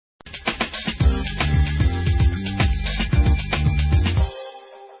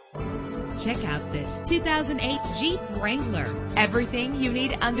Check out this 2008 Jeep Wrangler. Everything you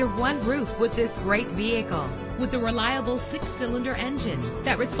need under one roof with this great vehicle. With a reliable 6-cylinder engine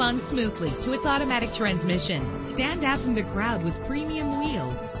that responds smoothly to its automatic transmission. Stand out from the crowd with premium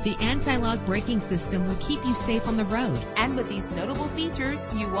wheels. The anti-lock braking system will keep you safe on the road. And with these notable features,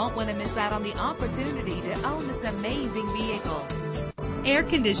 you won't want to miss out on the opportunity to own this amazing vehicle. Air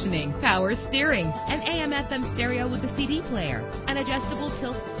conditioning, power steering, an AM/FM stereo with a CD player, an adjustable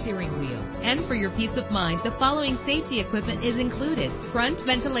tilt steering wheel. And for your peace of mind, the following safety equipment is included: front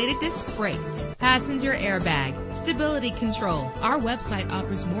ventilated disc brakes, passenger airbag, stability control. Our website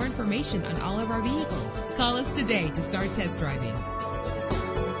offers more information on all of our vehicles. Call us today to start test driving.